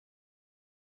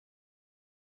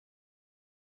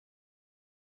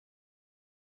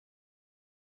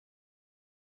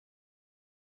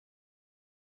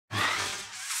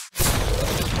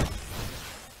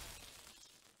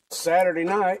Saturday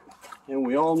night, and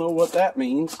we all know what that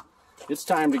means. It's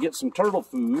time to get some turtle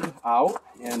food out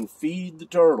and feed the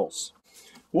turtles.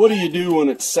 What do you do when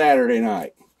it's Saturday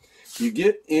night? You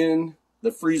get in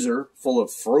the freezer full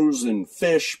of frozen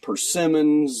fish,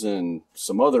 persimmons, and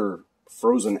some other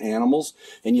frozen animals,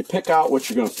 and you pick out what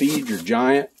you're going to feed your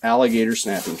giant alligator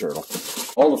snapping turtle.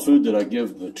 All the food that I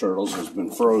give the turtles has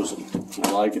been frozen.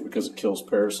 I like it because it kills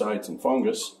parasites and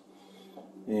fungus.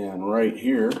 And right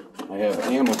here I have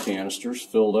ammo canisters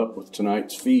filled up with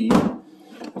tonight's feed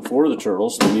for the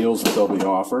turtles, the meals that they'll be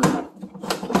offered.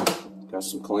 Got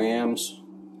some clams,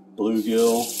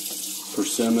 bluegill,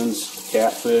 persimmons,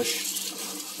 catfish.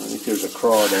 I think there's a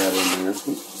crawdad in there.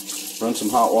 Run some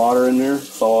hot water in there,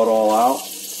 thaw it all out.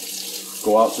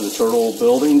 Go out to the turtle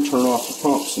building, turn off the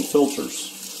pumps and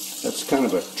filters. That's kind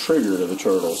of a trigger to the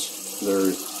turtles. They're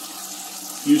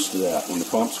used to that. When the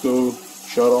pumps go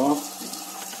shut off,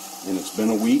 and it's been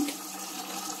a week,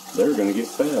 they're going to get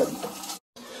fed.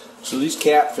 So these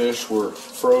catfish were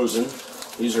frozen.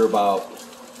 These are about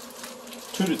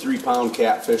 2 to 3 pound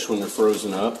catfish when they're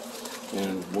frozen up,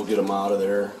 and we'll get them out of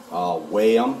there. I'll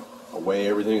weigh them. I'll weigh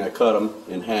everything. I cut them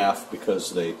in half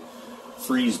because they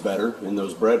freeze better in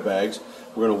those bread bags.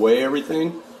 We're going to weigh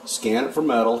everything, scan it for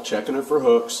metal, checking it for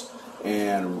hooks,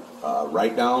 and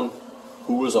write down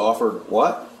who was offered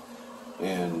what,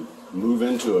 and move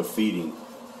into a feeding.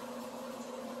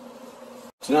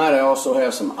 Tonight I also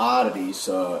have some oddities.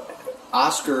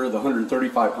 Oscar, the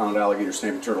 135-pound alligator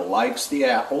snapping turtle, likes the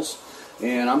apples,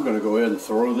 and I'm going to go ahead and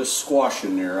throw this squash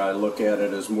in there. I look at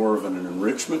it as more of an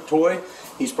enrichment toy.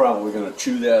 He's probably going to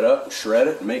chew that up and shred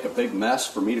it and make a big mess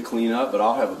for me to clean up, but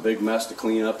I'll have a big mess to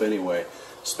clean up anyway,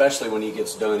 especially when he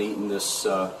gets done eating this,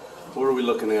 what are we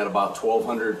looking at, about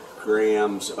 1,200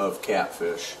 grams of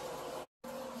catfish.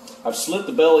 I've slit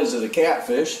the bellies of the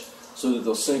catfish so that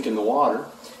they'll sink in the water,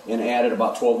 and added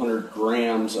about 1,200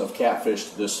 grams of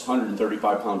catfish to this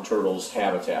 135-pound turtle's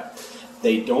habitat.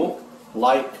 They don't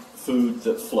like food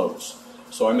that floats,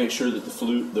 so I make sure that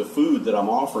the food that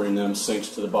I'm offering them sinks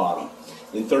to the bottom.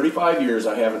 In 35 years,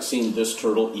 I haven't seen this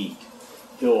turtle eat.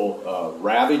 He'll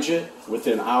ravage it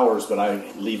within hours, but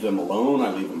I leave them alone, I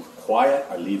leave them quiet,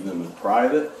 I leave them in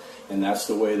private, and that's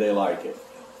the way they like it.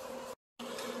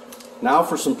 Now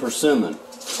for some persimmon.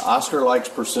 Oscar likes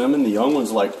persimmon, the young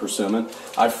ones like persimmon.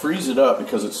 I freeze it up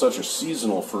because it's such a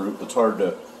seasonal fruit that's hard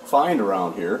to find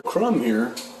around here. Crumb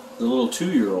here, the little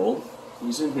 2-year-old,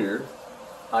 he's in here,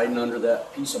 hiding under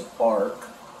that piece of bark,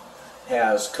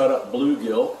 has cut up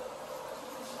bluegill.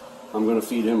 I'm going to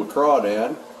feed him a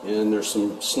crawdad, and there's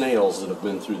some snails that have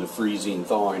been through the freezing,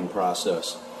 thawing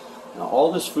process. Now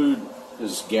all this food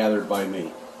is gathered by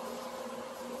me.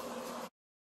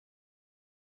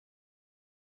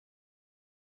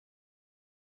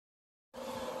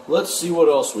 Let's see what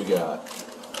else we got.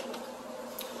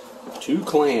 2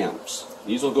 clams.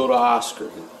 These will go to Oscar.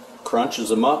 He crunches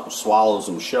them up, swallows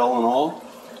them shell and all.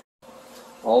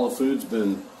 All the food's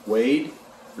been weighed,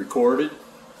 recorded,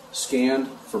 scanned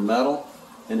for metal,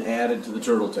 and added to the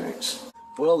turtle tanks.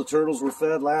 Well, the turtles were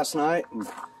fed last night, and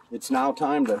it's now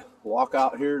time to walk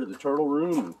out here to the turtle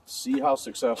room and see how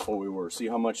successful we were. See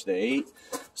how much they ate,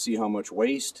 see how much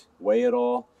waste, weigh it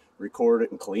all, record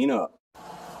it, and clean up.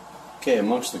 Okay,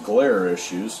 amongst the glare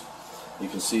issues, you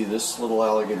can see this little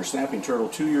alligator snapping turtle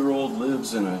 2-year-old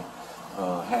lives in a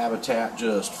habitat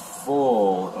just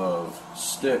full of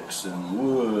sticks and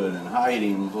wood and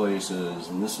hiding places,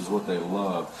 and this is what they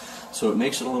love. So it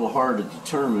makes it a little hard to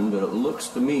determine, but it looks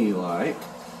to me like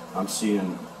I'm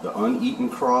seeing the uneaten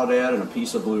crawdad and a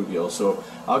piece of bluegill. So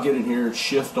I'll get in here and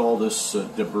shift all this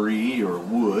debris or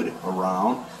wood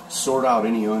around, sort out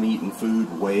any uneaten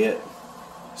food, weigh it,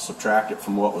 subtract it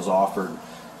from what was offered,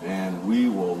 and we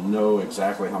will know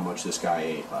exactly how much this guy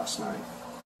ate last night.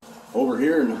 Over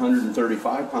here in the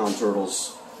 135-pound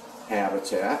turtle's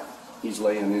habitat, he's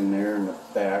laying in there in the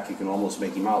back. You can almost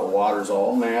make him out. The water's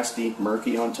all nasty,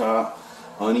 murky on top,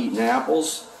 uneaten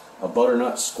apples, a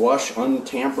butternut squash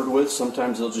untampered with.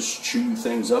 Sometimes they'll just chew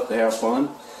things up to have fun,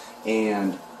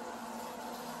 and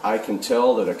I can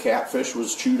tell that a catfish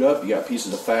was chewed up. You got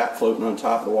pieces of fat floating on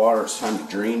top of the water. It's time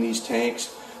to drain these tanks,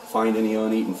 find any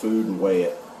uneaten food, and weigh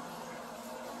it.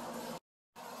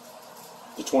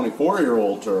 The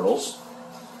 24-year-old turtles,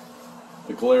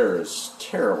 the glare is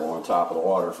terrible on top of the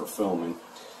water for filming.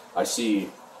 I see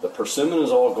the persimmon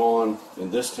is all gone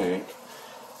in this tank,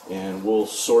 and we'll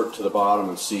sort to the bottom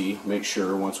and see, make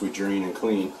sure once we drain and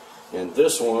clean. And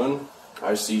this one,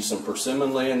 I see some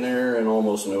persimmon laying there and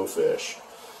almost no fish.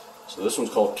 So this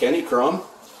one's called Kenny Crumb.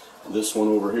 This one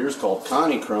over here is called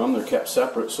Connie Crumb. They're kept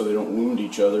separate so they don't wound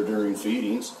each other during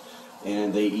feedings,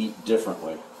 and they eat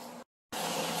differently.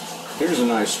 Here's a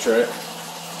nice trick.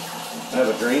 I have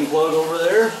a drain plug over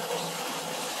there.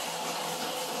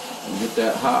 You get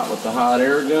that hot with the hot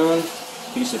air gun,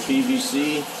 piece of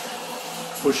PVC,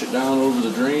 push it down over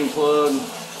the drain plug,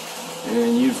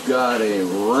 and you've got a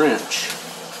wrench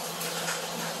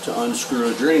to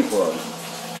unscrew a drain plug.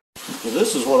 Well,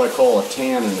 this is what I call a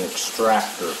tannin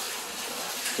extractor.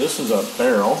 This is a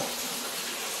barrel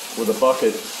with a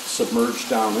bucket submerged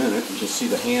down in it. You can see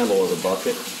the handle of the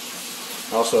bucket.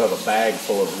 I also have a bag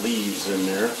full of leaves in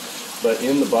there, but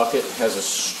in the bucket has a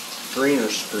strainer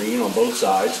screen on both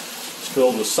sides. It's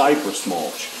filled with cypress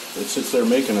mulch. It sits there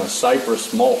making a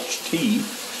cypress mulch tea,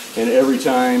 and every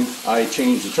time I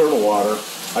change the turtle water,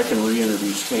 I can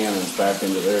reintroduce tannins back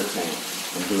into their tank.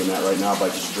 I'm doing that right now by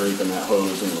just draping that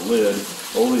hose in the lid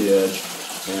over the edge,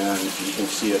 and you can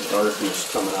see it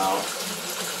darkness coming out,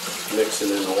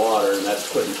 mixing in the water, and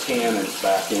that's putting tannins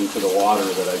back into the water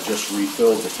that I just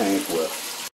refilled the tank with.